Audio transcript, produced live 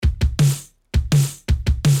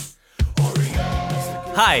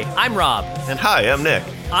Hi, I'm Rob. And hi, I'm Nick.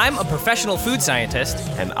 I'm a professional food scientist.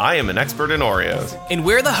 And I am an expert in Oreos. And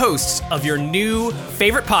we're the hosts of your new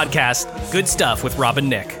favorite podcast, Good Stuff with Rob and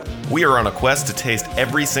Nick. We are on a quest to taste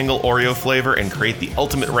every single Oreo flavor and create the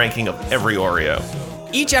ultimate ranking of every Oreo.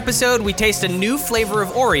 Each episode, we taste a new flavor of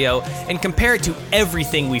Oreo and compare it to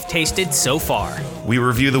everything we've tasted so far. We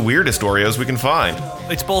review the weirdest Oreos we can find.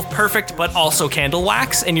 It's both perfect but also candle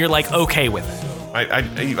wax, and you're like okay with it.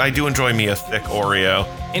 I do enjoy me a thick Oreo.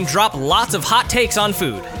 And drop lots of hot takes on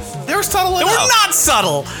food. They were subtle enough. They were not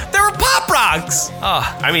subtle. They were Pop Rocks.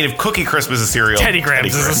 I mean, if Cookie Crisp is a cereal, Teddy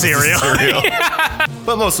Grahams is a cereal. Yeah.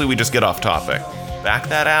 But mostly we just get off topic. Back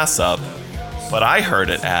that ass up. But I heard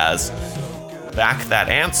it as back that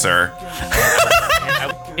answer.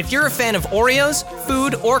 If you're a fan of Oreos,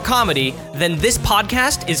 food, or comedy, then this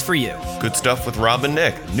podcast is for you. Good Stuff with Rob and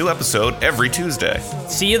Nick. New episode every Tuesday.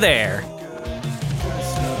 See you there.